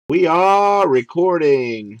We are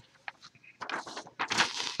recording.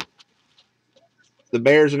 The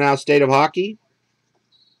Bears are now state of hockey.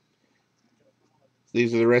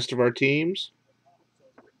 These are the rest of our teams.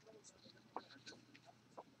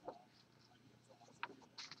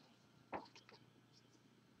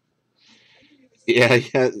 Yeah,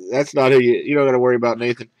 that's not who you don't got to worry about,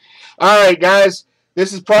 Nathan. All right, guys.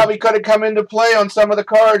 This is probably going to come into play on some of the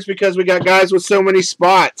cards because we got guys with so many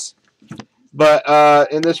spots.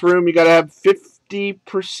 But in this room, you got to have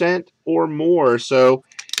 50% or more. So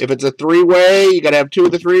if it's a three-way, you got to have 2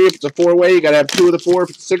 of the 3. If it's a 4-way, you got to have 2 of the 4. If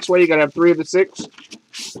it's a 6-way, you got to have 3 of the 6.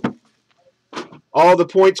 All the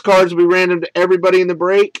points cards will be random to everybody in the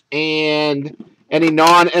break, and any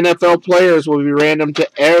non-NFL players will be random to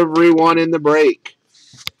everyone in the break.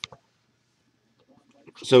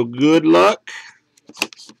 So good luck.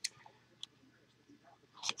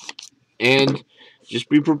 And just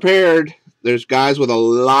be prepared. There's guys with a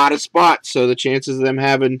lot of spots, so the chances of them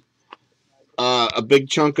having a big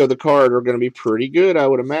chunk of the card are going to be pretty good, I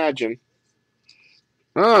would imagine.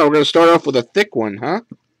 Oh, we're going to start off with a thick one, huh?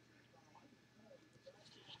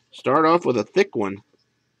 Start off with a thick one.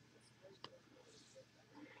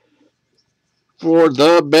 For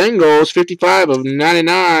the Bengals, 55 of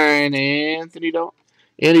 99, Andy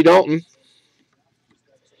Dalton.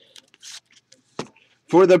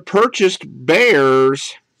 For the purchased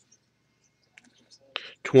Bears,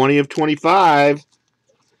 20 of 25,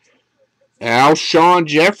 Alshon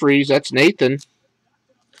Jeffries. That's Nathan.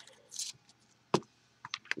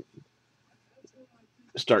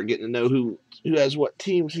 Start getting to know who has what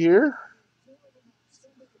teams here.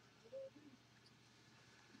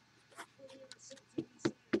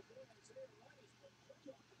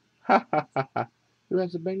 Who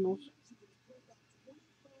has the Bengals?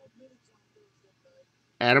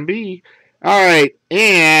 Adam B. All right,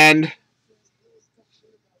 and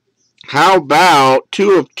how about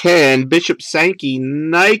 2 of 10, Bishop Sankey,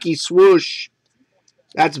 Nike swoosh.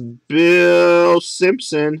 That's Bill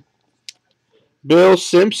Simpson. Bill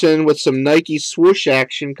Simpson with some Nike swoosh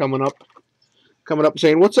action coming up.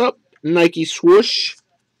 Saying, what's up, Nike swoosh?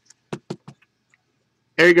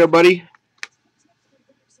 There you go, buddy.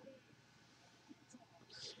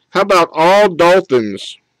 How about all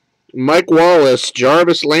Dolphins? Mike Wallace,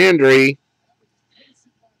 Jarvis Landry,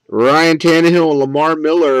 Ryan Tannehill, and Lamar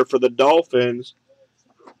Miller for the Dolphins.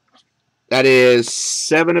 That is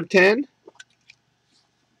 7 of 10.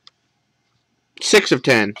 6 of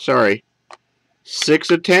 10, sorry.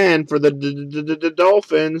 6 of 10 for the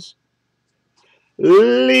Dolphins.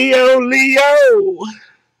 Leo.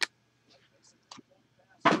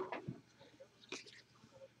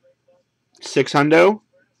 6 hundo.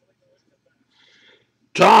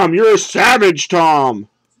 Tom, you're a savage, Tom.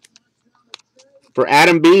 For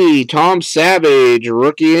Adam B, Tom Savage,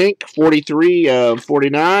 Rookie Ink, 43 of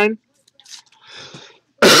 49.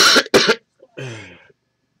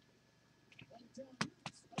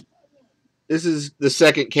 This is the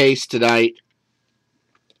second case tonight.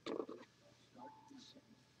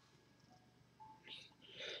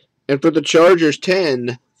 And for the Chargers,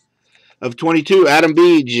 10 of 22, Adam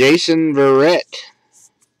B, Jason Verrett.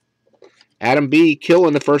 Adam B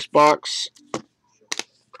killing the first box.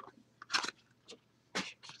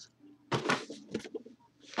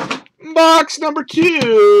 Box number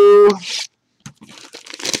 2.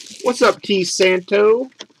 What's up, T. Santo?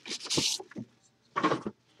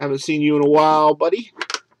 Haven't seen you in a while, buddy.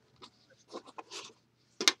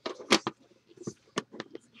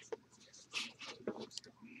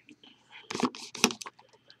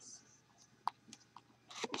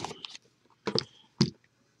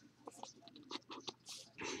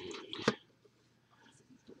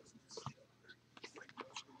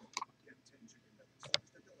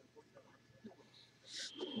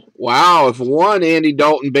 Wow, if 1 Andy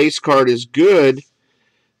Dalton base card is good,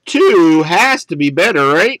 2 has to be better,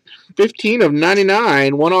 right? 15 of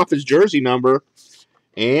 99, 1 off his jersey number.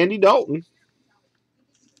 Andy Dalton.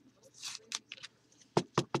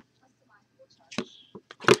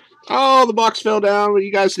 Oh, the box fell down, but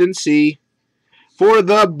you guys didn't see. For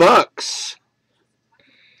the Bucks,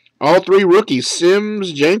 all 3 rookies,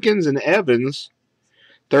 Sims, Jenkins, and Evans.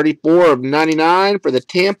 34 of 99 for the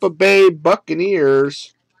Tampa Bay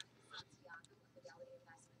Buccaneers.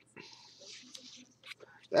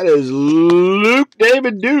 That is Luke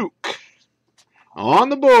David Duke on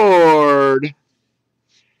the board.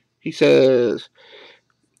 He says,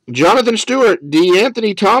 Jonathan Stewart,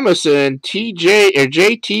 DeAnthony Thomas, and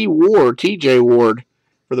JT Ward, TJ Ward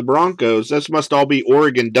for the Broncos. This must all be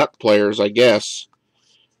Oregon Duck players, I guess.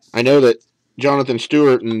 I know that Jonathan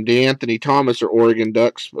Stewart and DeAnthony Thomas are Oregon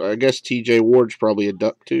Ducks. I guess TJ Ward's probably a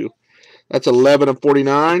Duck too. That's 11 of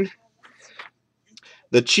 49.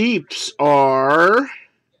 The Chiefs are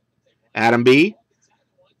Adam B.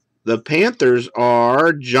 The Panthers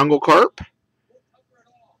are Jungle Carp.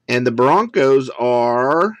 And the Broncos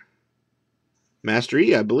are Master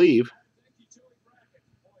E, I believe.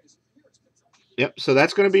 Yep, so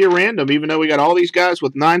that's going to be a random, even though we got all these guys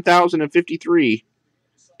with 9,053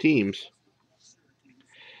 teams.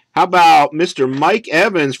 How about Mr. Mike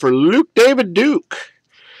Evans for Luke David Duke?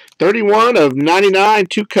 31 of 99,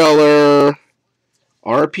 two-color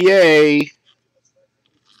RPA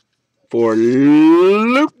for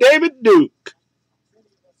Luke David Duke.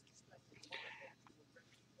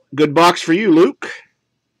 Good box for you, Luke.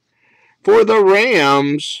 For the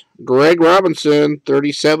Rams, Greg Robinson,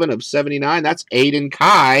 37 of 79. That's Aiden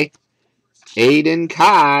Kai. Aiden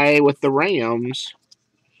Kai with the Rams.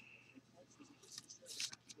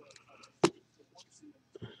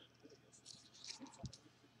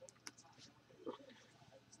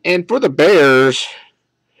 And for the Bears,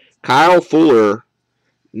 Kyle Fuller,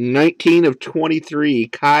 19 of 23.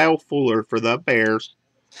 Kyle Fuller for the Bears.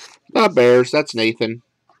 The Bears, that's Nathan.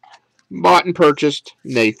 Bought and purchased,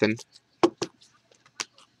 Nathan.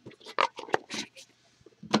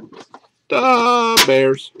 The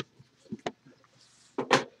Bears.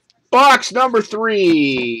 Box number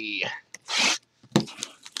 3.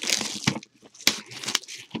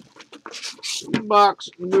 Box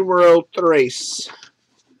numero 3.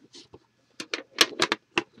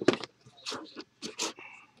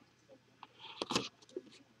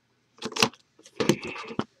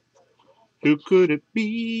 Who could it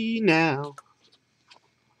be now?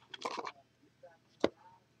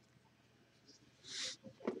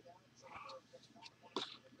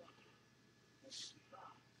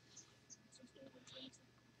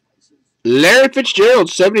 Larry Fitzgerald,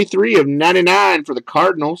 73 of 99 for the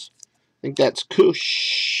Cardinals. I think that's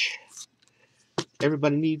Kush.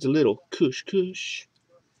 Everybody needs a little Kush.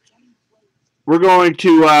 We're going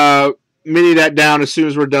to mini that down as soon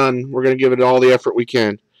as we're done. We're going to give it all the effort we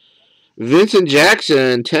can. Vincent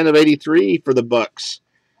Jackson, 10 of 83 for the Bucks.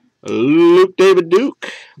 Luke David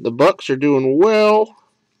Duke. The Bucks are doing well.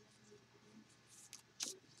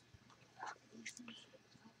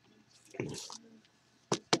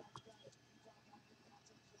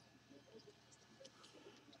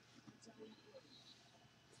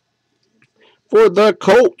 For the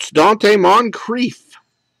Colts, Dante Moncrief.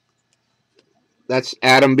 That's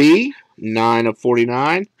Adam B. 9 of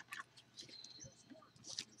 49.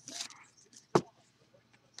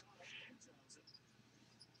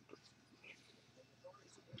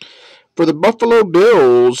 For the Buffalo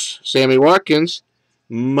Bills, Sammy Watkins,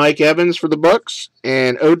 Mike Evans for the Bucks,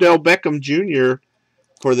 and Odell Beckham Jr.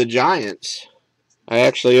 for the Giants. I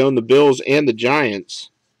actually own the Bills and the Giants.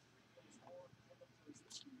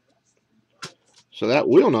 So that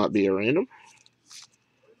will not be a random.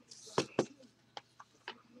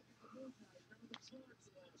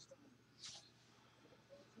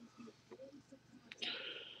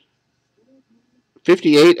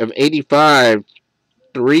 $58 of 85.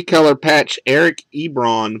 3-color patch, Eric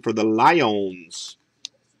Ebron for the Lions.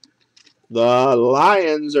 The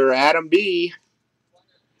Lions are Adam B.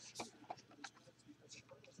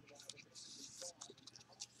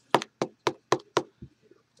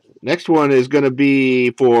 Next one is going to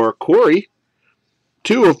be for Corey.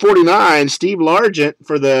 2 of 49, Steve Largent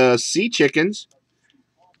for the Sea Chickens.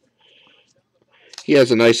 He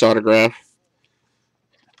has a nice autograph.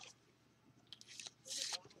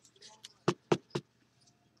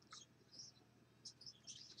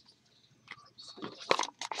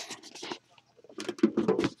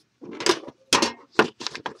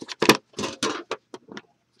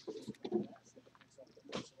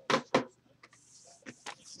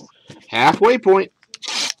 Halfway point.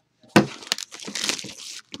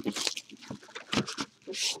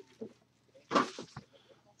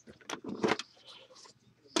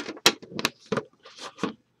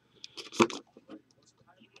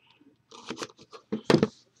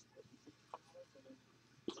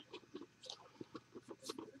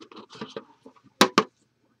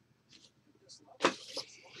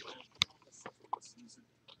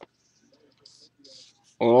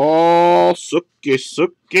 Oh,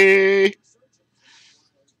 suki.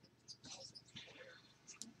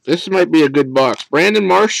 This might be a good box. Brandon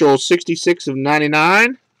Marshall, 66 of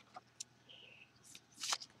 99.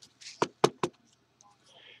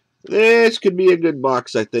 This could be a good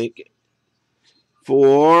box, I think.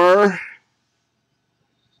 For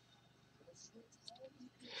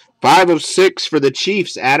 5 of 6 for the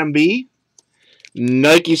Chiefs, Adam B.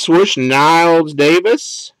 Nike swoosh, Niles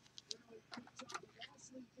Davis.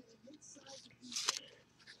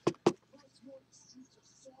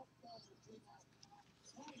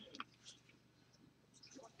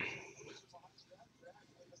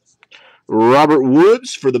 Robert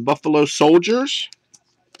Woods for the Buffalo Soldiers.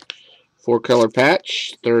 4-color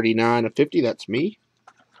patch, 39/50. That's me.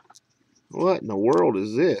 What in the world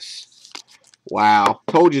is this? Wow.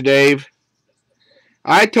 Told you, Dave.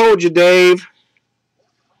 I told you, Dave.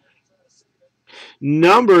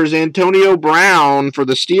 Numbers, Antonio Brown for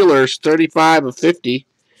the Steelers, 35/50.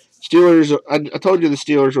 Steelers, I told you the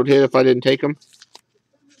Steelers would hit if I didn't take them.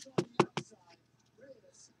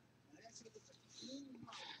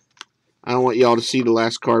 I don't want y'all to see the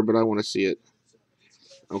last card, but I want to see it.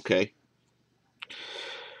 Okay.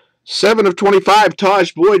 7/25,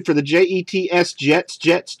 Taj Boyd for the Jets,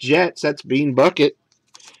 Jets. That's Bean Bucket.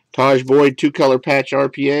 Taj Boyd, 2-color patch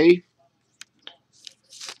RPA.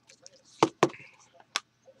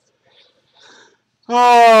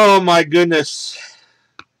 Oh, my goodness.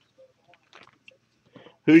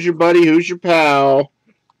 Who's your buddy? Who's your pal?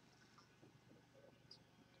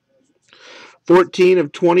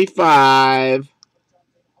 14/25.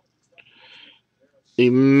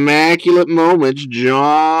 Immaculate Moments,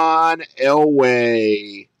 John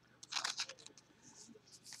Elway.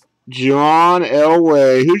 John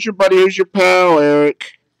Elway. Who's your buddy? Who's your pal,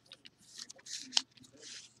 Eric?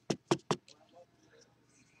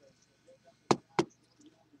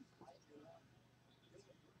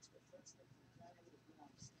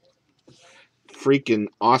 Freaking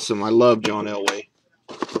awesome. I love John Elway.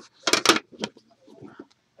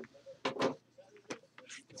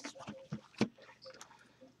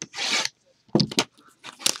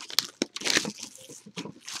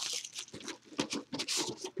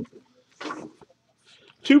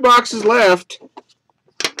 Two boxes left.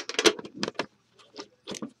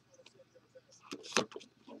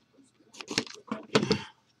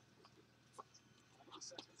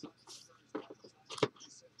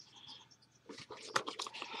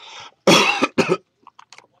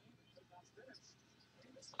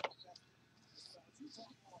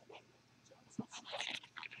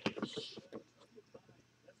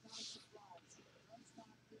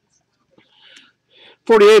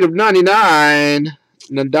 $48/99.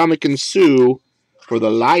 Ndamukong Suh for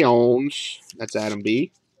the Lions. That's Adam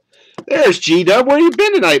B. There's G-Dub. Where you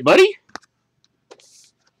been tonight, buddy?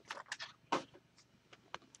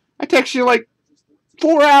 I texted you like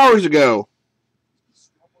 4 hours ago.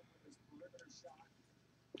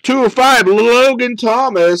 205, Logan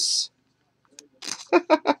Thomas. All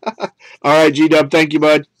right, G-Dub. Thank you,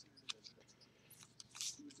 bud.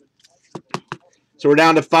 So we're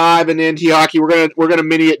down to 5 in NT hockey. We're gonna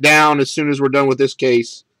mini it down as soon as we're done with this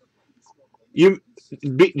case.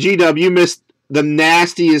 G-Dub, you missed the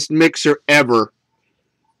nastiest mixer ever.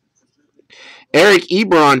 Eric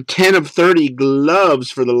Ebron, 10/30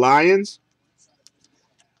 gloves for the Lions.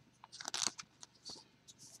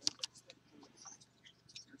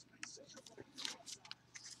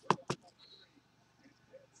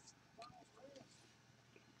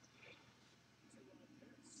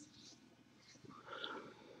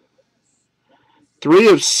 Three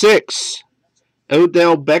of 6,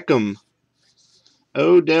 Odell Beckham.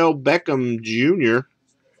 Odell Beckham Jr.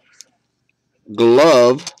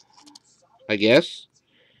 Glove, I guess.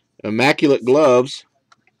 Immaculate gloves.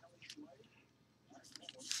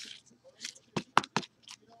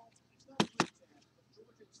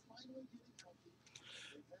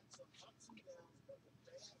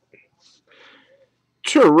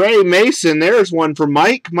 Trey Mason. There's one for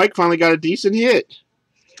Mike. Mike finally got a decent hit.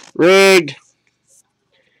 Rigged.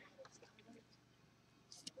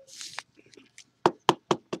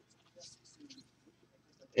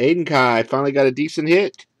 Aiden Kai finally got a decent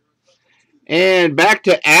hit. And back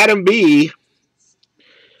to Adam B.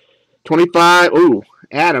 25. Ooh,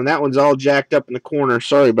 Adam, that one's all jacked up in the corner.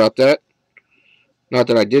 Sorry about that. Not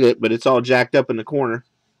that I did it, but it's all jacked up in the corner.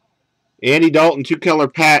 Andy Dalton, 2-color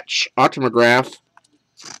patch autograph.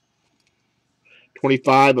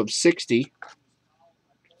 25/60.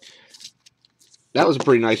 That was a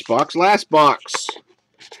pretty nice box. Last box.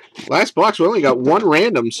 Last box, we only got one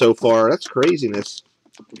random so far. That's craziness.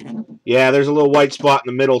 Yeah, there's a little white spot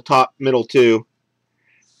in the middle, top middle too.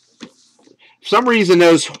 For some reason,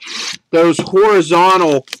 those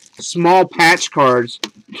horizontal small patch cards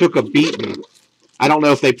took a beating. I don't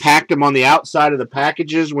know if they packed them on the outside of the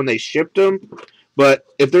packages when they shipped them, but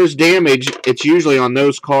if there's damage, it's usually on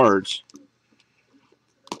those cards.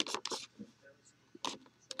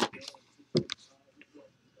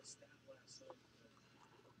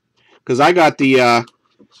 Because I got the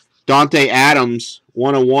Dante Adams,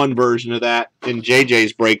 101 version of that in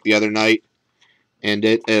JJ's break the other night. And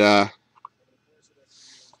it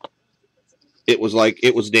was like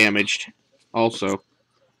it was damaged also.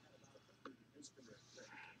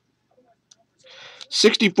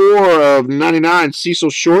 64 of 99 Cecil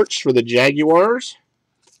Shorts for the Jaguars.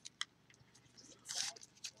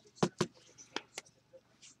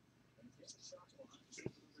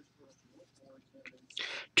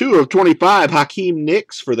 Two of 25 Hakeem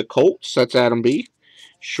Nicks for the Colts. That's Adam B.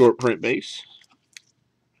 Short print base.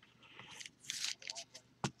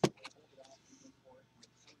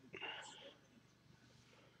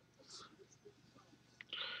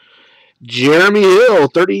 Jeremy Hill,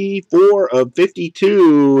 34 of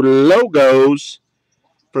 52 logos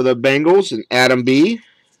for the Bengals and Adam B.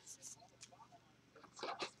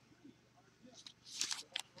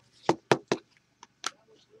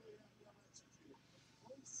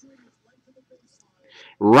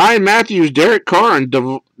 Ryan Matthews, Derek Carr, and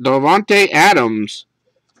Davante Adams.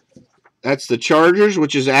 That's the Chargers,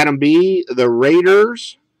 which is Adam B. The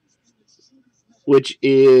Raiders, which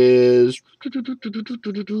is...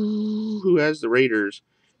 Who has the Raiders?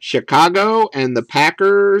 Chicago, and the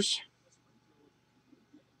Packers,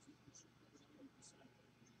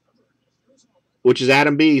 which is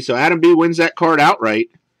Adam B. So Adam B wins that card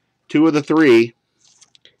outright. 2 of the 3.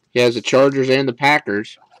 He has the Chargers and the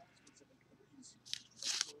Packers.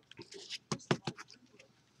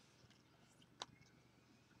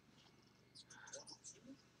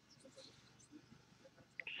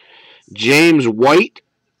 James White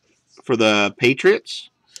for the Patriots.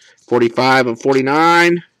 45 of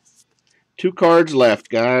 49. 2 cards left,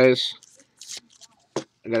 guys.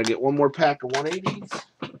 I got to get one more pack of 180s.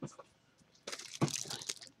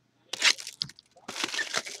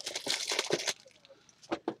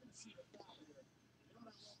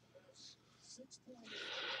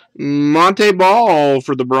 Monte Ball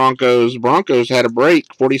for the Broncos. Broncos had a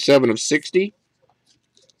break. 47 of 60.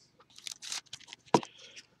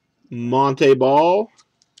 Monte Ball.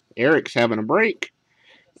 Eric's having a break.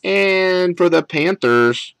 And for the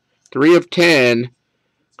Panthers, 3 of 10.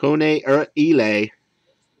 Kone Ile.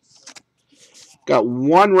 Got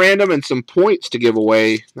 1 random and some points to give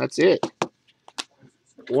away. That's it.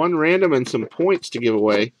 1 random and some points to give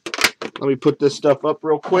away. Let me put this stuff up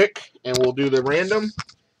real quick, and we'll do the random.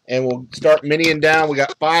 And we'll start miniing down. We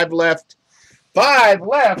got 5 left. 5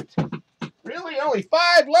 left? Really? Only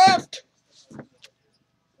 5 left?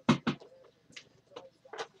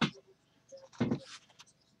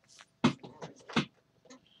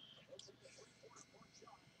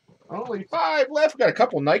 Only 5 left. We got a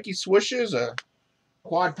couple Nike swooshes,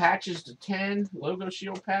 quad patches to 10, logo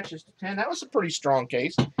shield patches to 10. That was a pretty strong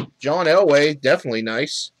case. John Elway, definitely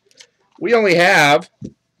nice. We only have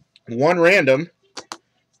 1 random.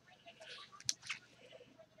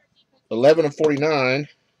 11 of 49.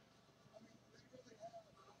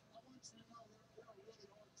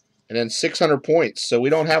 And then 600 points. So we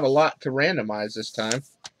don't have a lot to randomize this time.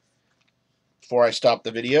 Before I stop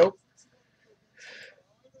the video.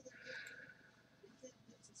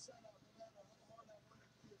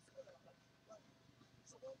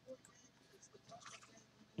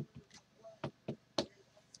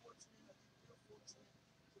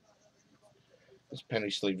 This penny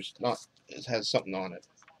sleeve is not, it has something on it.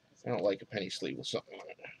 I don't like a penny sleeve with something on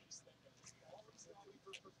it.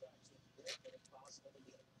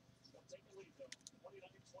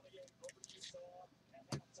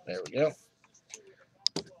 There we go.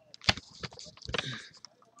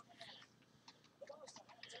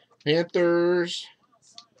 Panthers,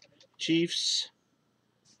 Chiefs.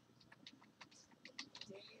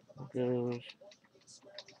 Okay.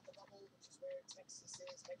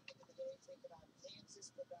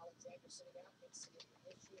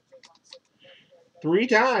 3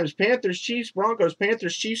 times. Panthers, Chiefs, Broncos.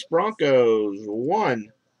 Panthers, Chiefs, Broncos.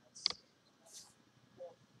 1,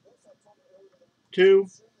 2,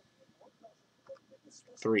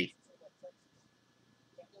 3.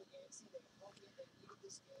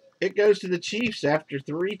 It goes to the Chiefs after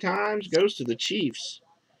 3 times. Goes to the Chiefs.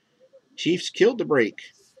 Chiefs killed the break.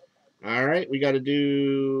 All right, we got to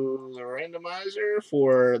do the randomizer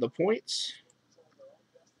for the points.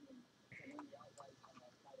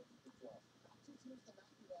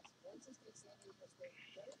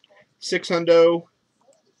 $600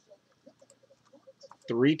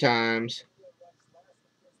 3 times.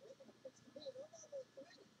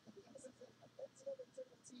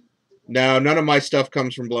 No, none of my stuff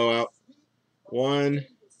comes from blowout. 1.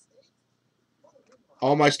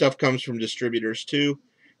 All my stuff comes from distributors. 2.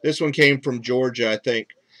 This one came from Georgia, I think.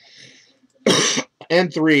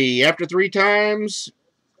 And 3. After 3 times,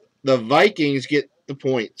 The Vikings get the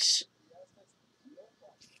points.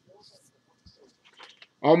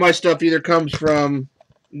 All my stuff either comes from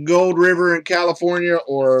Gold River in California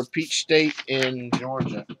or Peach State in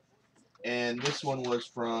Georgia. And this one was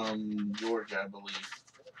from Georgia, I believe.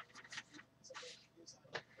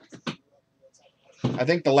 I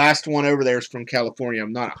think the last one over there is from California.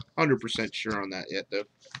 I'm not 100% sure on that yet, though.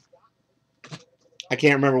 I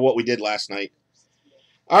can't remember what we did last night.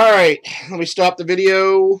 All right, let me stop the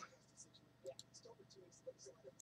video.